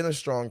revival. They've been a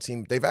strong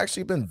team. They've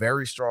actually been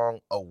very strong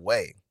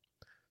away.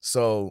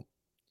 So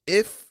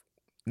if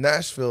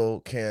Nashville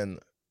can,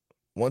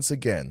 once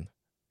again,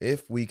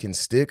 if we can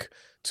stick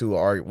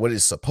to what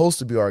is supposed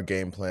to be our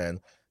game plan,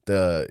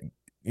 let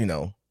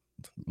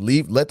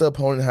the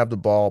opponent have the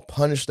ball,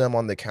 punish them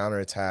on the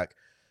counterattack.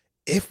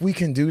 If we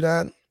can do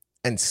that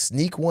and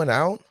sneak one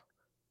out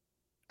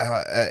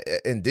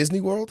in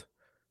Disney World,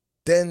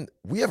 then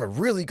we have a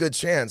really good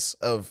chance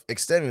of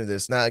extending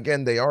this. Now,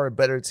 again, they are a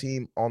better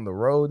team on the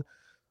road,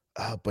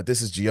 but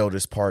this is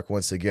Geodis Park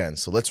once again.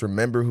 So let's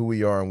remember who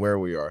we are and where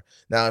we are.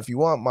 Now, if you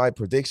want my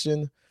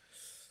prediction,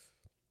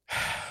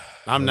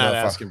 I'm not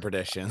asking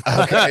prediction.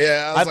 Okay,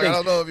 yeah, I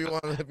don't know if you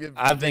want.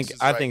 I think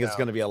it's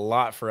going to be a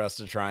lot for us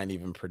to try and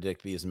even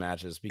predict these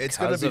matches because it's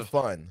going to be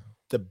fun.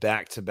 The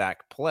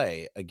back-to-back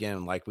play,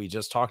 again, like we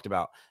just talked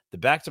about, the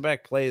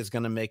back-to-back play is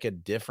going to make a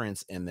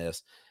difference in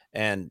this.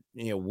 And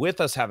with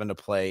us having to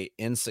play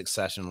in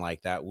succession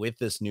like that with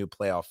this new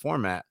playoff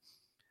format,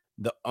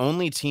 the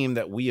only team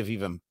that we have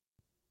even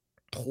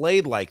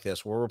played like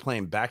this, where we're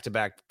playing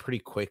back-to-back pretty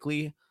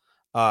quickly,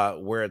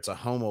 where it's a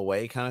home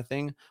away kind of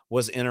thing,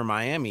 was Inter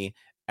Miami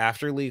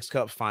after Leagues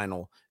Cup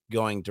final,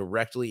 going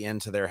directly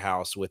into their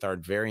house with our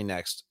very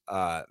next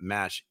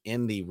match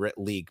in the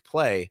league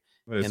play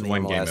in the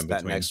one MLS game in that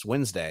between. next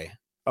Wednesday.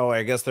 Oh,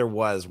 I guess there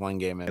was one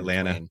game in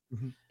Atlanta.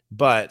 between.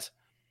 But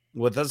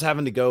with us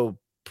having to go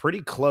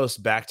pretty close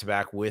back to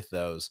back with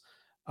those,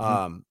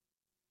 you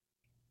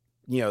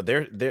know,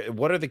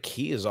 what are the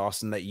keys,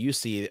 Austin, that you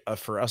see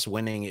for us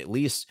winning at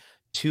least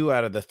 2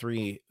 out of the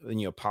 3,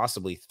 you know,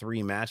 possibly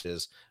 3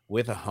 matches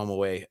with a home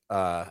away,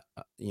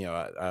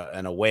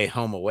 an away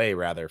home away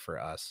rather for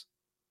us?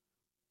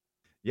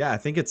 Yeah, I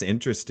think it's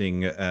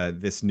interesting,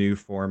 this new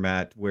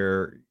format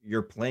where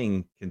you're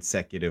playing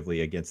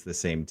consecutively against the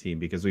same team,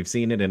 because we've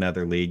seen it in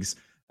other leagues.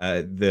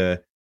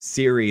 The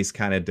series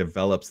kind of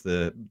develops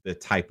the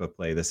type of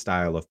play, the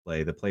style of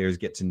play. The players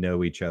get to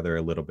know each other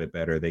a little bit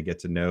better. They get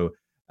to know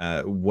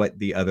what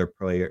the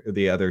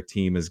other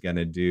team is going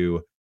to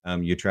do.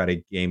 You try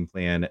to game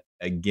plan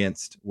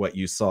against what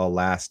you saw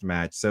last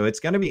match. So it's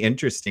going to be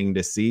interesting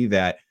to see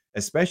that,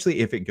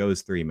 especially if it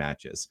goes 3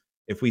 matches.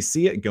 If we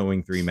see it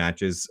going 3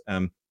 matches,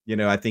 you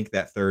know, I think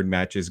that 3rd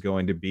match is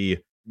going to be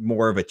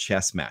more of a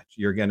chess match.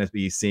 You're going to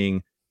be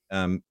seeing,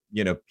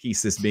 you know,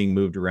 pieces being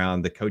moved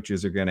around. The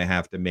coaches are going to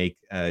have to make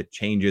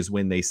changes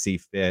when they see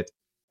fit.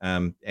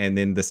 And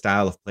then the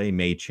style of play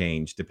may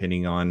change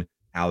depending on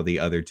how the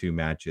other 2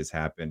 matches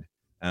happened.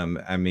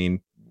 I mean,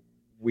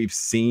 we've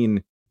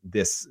seen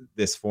this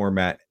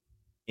format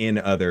in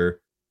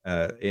other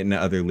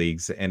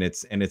leagues, and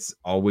it's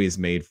always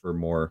made for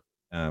more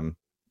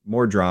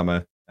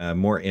drama,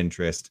 more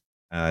interest.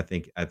 I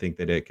think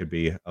that it could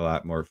be a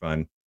lot more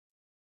fun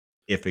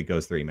if it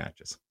goes 3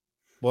 matches.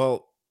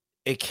 Well,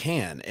 it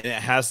can, and it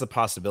has the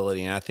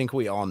possibility, and I think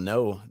we all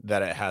know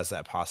that it has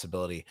that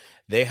possibility.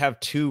 They have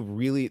a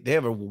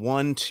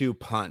 1-2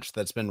 punch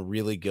that's been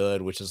really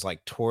good, which is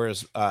like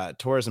Torres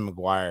and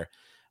Maguire.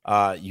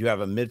 You have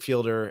a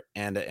midfielder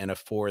and a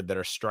forward that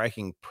are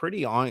striking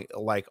pretty on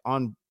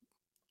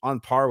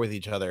par with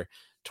each other.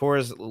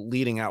 Torres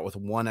leading out with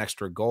 1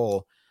 extra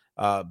goal,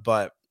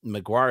 but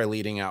Maguire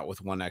leading out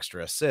with 1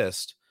 extra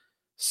assist.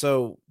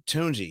 So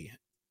Tunji,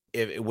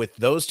 with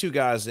those 2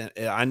 guys,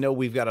 I know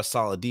we've got a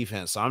solid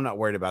defense, so I'm not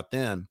worried about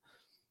them.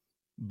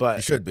 But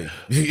you should be.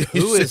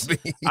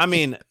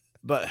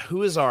 But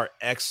who is our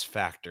X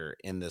factor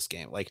in this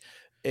game? Like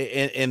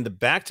in the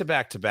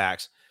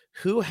back-to-backs,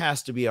 who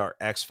has to be our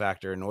X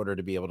factor in order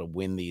to be able to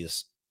win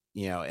these,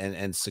 you know,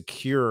 and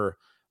secure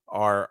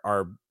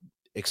our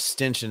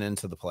extension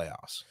into the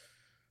playoffs,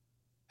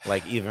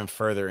 like even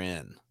further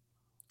in?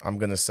 I'm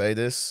gonna say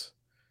this,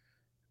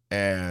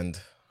 and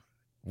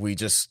we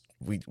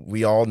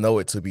all know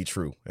it to be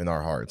true in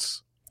our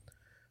hearts.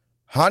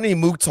 Hany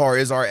Mukhtar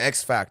is our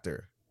X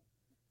factor.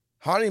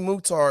 Hany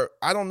Mukhtar,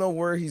 I don't know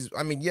where he's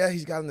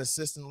got an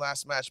assist in the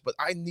last match, but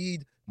I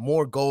need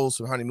more goals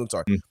from Hany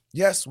Mukhtar.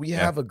 Yes, we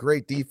have a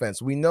great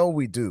defense. We know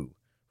we do,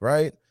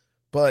 right?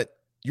 But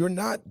you're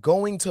not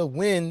going to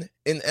win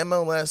in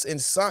MLS, in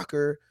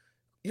soccer.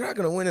 You're not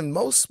going to win in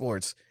most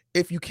sports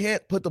if you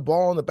can't put the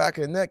ball in the back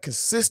of the net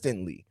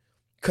consistently.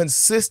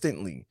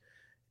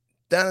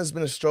 That has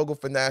been a struggle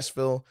for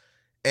Nashville.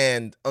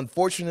 And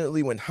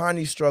unfortunately, when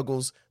Hany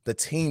struggles, the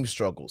team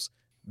struggles.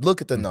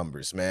 Look at the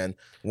numbers, man.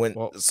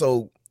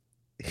 So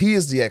he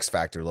is the X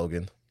factor,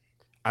 Logan.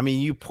 I mean,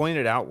 you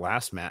pointed out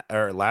last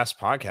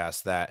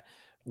podcast that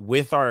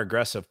with our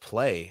aggressive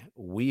play,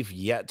 we've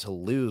yet to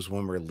lose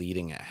when we're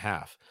leading at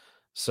half.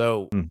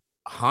 So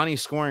Hany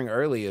scoring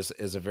early is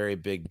a very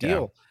big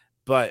deal,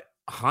 but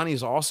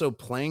Hany's also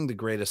playing the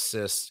great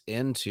assists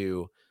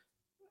into,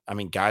 I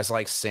mean, guys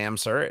like Sam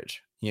Surridge,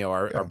 you know,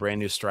 our brand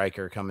new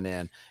striker coming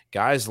in,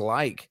 guys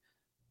like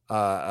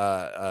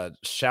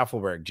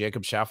Schaffelberg,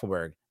 Jacob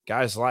Schaffelberg,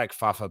 guys like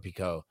Fafa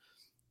Picault.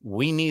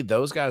 We need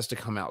those guys to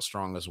come out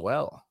strong as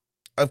well.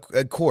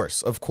 Of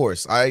course.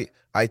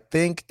 I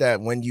think that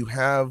when you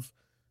have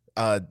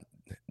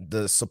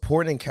the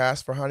supporting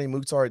cast for Hany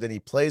Mukhtar, then he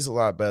plays a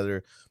lot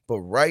better. But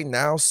right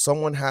now,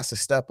 someone has to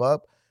step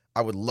up.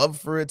 I would love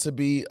for it to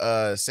be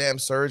Sam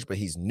Surridge, but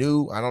he's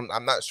new.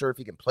 I'm not sure if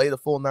he can play the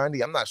full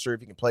 90. I'm not sure if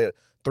he can play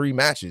 3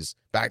 matches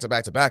back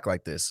to back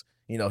like this.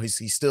 You know,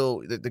 he's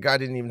still the guy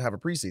didn't even have a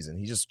preseason.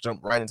 He just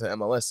jumped right into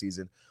MLS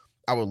season.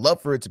 I would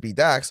love for it to be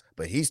Dax,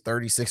 but he's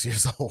 36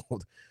 years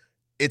old.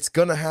 It's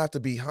gonna have to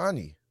be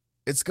Hany.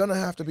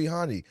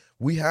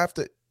 We have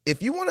to,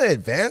 if you want to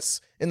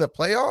advance in the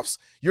playoffs,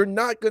 you're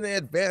not going to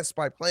advance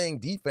by playing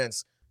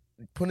defense,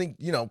 putting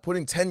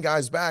 10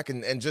 guys back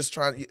and just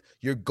trying.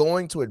 You're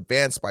going to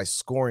advance by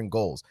scoring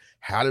goals.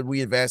 How did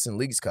we advance in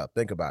Leagues Cup?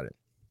 Think about it.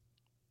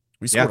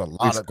 We scored a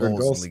lot of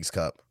goals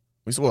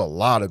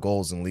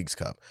in Leagues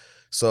Cup.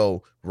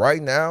 So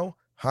right now,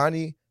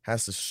 Hany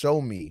has to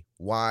show me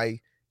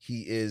why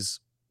he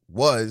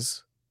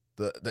was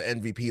the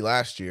MVP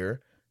last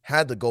year,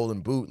 had the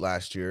golden boot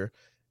last year.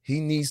 He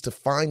needs to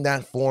find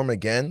that form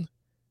again,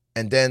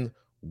 and then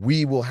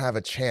we will have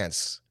a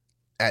chance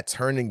at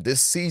turning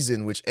this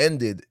season, which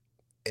ended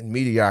in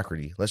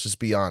mediocrity. Let's just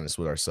be honest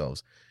with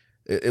ourselves.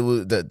 It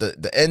was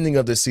the ending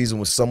of this season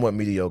was somewhat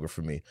mediocre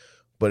for me.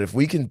 But if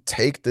we can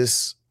take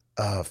this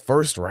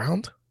first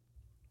round,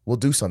 we'll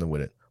do something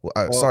with it.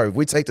 Sorry, if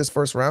we take this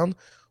first round,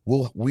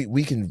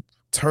 we can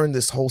turn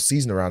this whole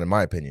season around, in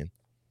my opinion.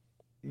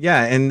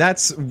 Yeah, and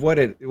that's what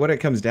it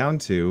comes down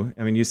to.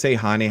 I mean, you say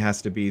Hany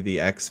has to be the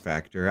X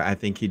factor. I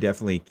think he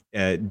definitely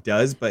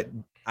does, but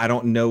I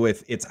don't know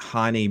if it's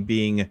Hany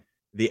being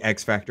the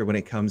X factor when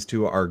it comes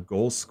to our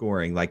goal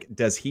scoring. Like,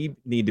 does he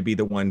need to be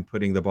the one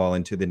putting the ball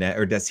into the net,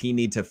 or does he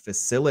need to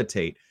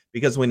facilitate?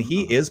 Because when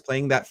he is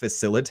playing that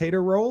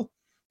facilitator role,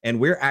 and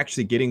we're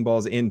actually getting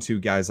balls into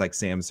guys like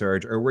Sam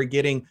Surge, or we're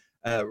getting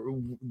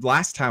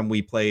last time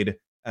we played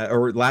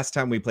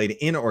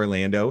in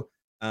Orlando.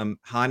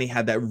 Hany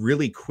had that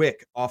really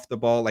quick off the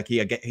ball, like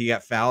he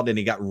got fouled and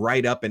he got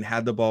right up and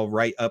had the ball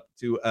right up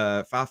to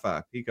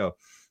Fafa Pico,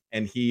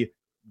 and he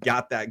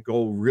got that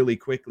goal really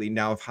quickly.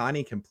 Now, if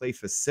Hany can play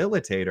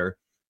facilitator,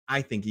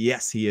 I think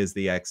yes, he is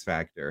the X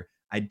factor.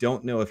 I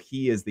don't know if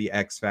he is the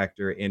X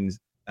factor in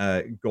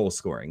goal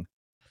scoring.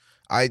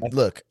 I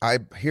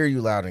hear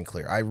you loud and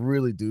clear. I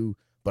really do,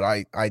 but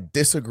I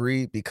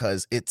disagree,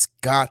 because it's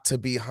got to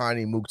be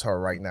Hany Mukhtar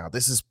right now.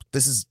 This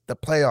is the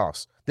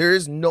playoffs. There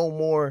is no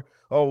more,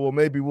 oh, well,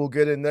 maybe we'll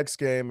get it next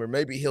game, or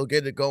maybe he'll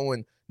get it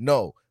going.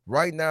 No,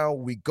 right now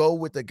we go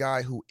with the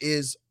guy who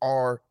is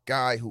our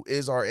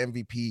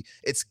MVP.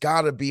 It's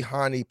got to be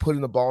Hany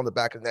putting the ball in the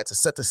back of the net to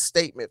set the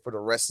statement for the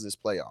rest of this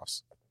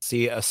playoffs.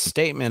 See, a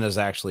statement is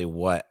actually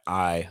what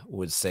I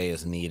would say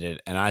is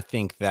needed. And I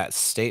think that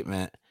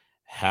statement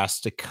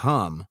has to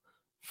come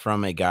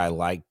from a guy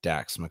like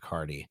Dax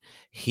McCarty.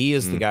 He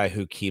is the guy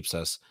who keeps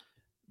us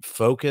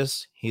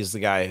focused. He's the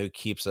guy who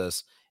keeps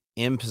us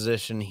in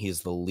position.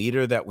 He's the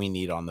leader that we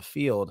need on the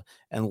field.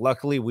 And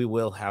luckily, we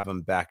will have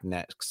him back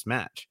next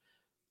match.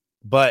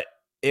 But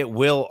it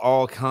will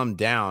all come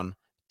down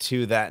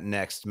to that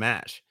next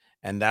match.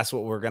 And that's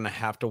what we're going to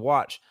have to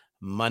watch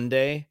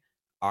Monday,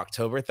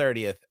 October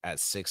 30th at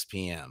 6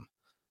 p.m.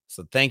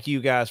 So thank you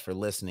guys for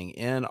listening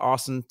in.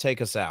 Austin,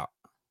 take us out.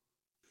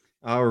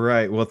 All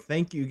right. Well,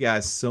 thank you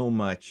guys so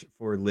much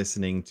for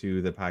listening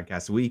to the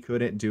podcast. We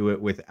couldn't do it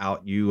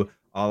without you,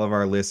 all of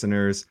our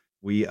listeners.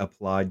 We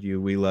applaud you.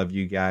 We love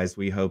you guys.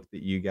 We hope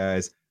that you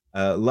guys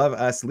love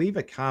us. Leave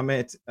a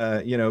comment,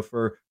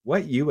 for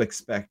what you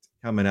expect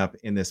coming up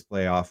in this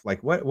playoff.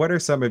 Like, what are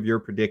some of your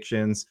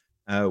predictions?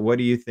 What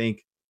do you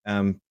think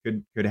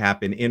could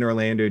happen in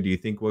Orlando? Do you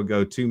think we'll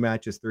go 2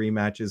 matches, 3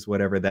 matches,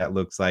 whatever that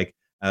looks like?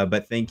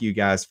 But thank you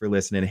guys for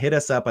listening. Hit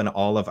us up on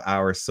all of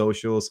our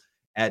socials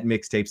at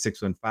Mixtape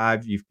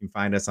 615. You can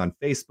find us on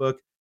Facebook,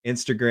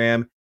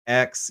 Instagram,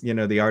 X,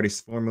 the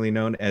artist formerly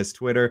known as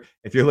Twitter.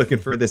 If you're looking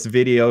for this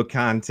video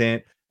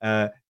content,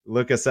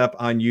 look us up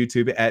on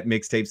YouTube at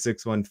Mixtape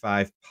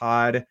 615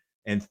 Pod.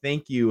 And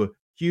thank you.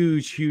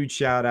 Huge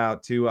shout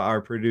out to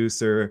our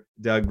producer,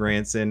 Doug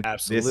Branson.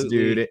 Absolutely. This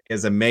dude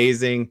is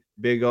amazing.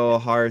 Big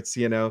old hearts,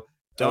 Don't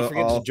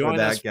forget to join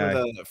us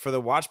for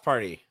the watch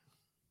party.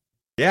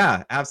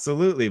 Yeah,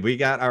 absolutely. We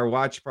got our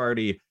watch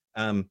party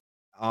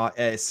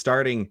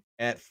starting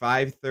at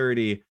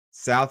 5:30,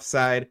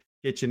 Southside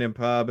Kitchen and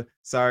Pub.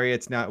 Sorry,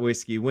 it's not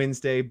Whiskey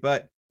Wednesday,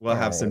 but we'll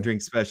have some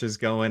drink specials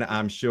going,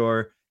 I'm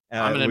sure.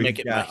 I'm going to make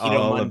it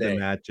Mojito Monday. Of the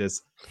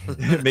matches.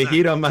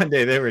 Mojito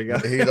Monday. There we go.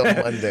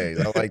 Mojito Monday.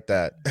 I like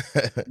that.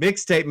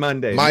 Mixtape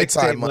Monday. My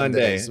Time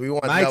Mondays. We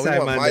want My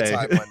Time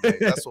Monday.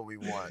 That's what we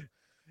want.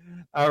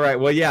 All right.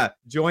 Well, yeah.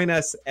 Join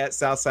us at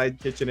Southside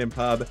Kitchen and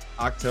Pub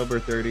October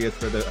 30th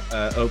for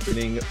the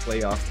opening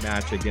playoff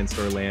match against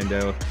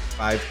Orlando,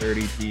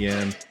 5:30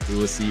 p.m. We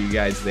will see you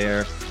guys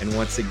there. And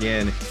once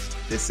again,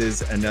 this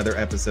is another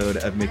episode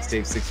of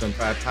Mixtape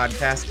 615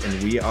 Podcast,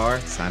 and we are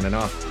signing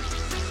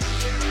off.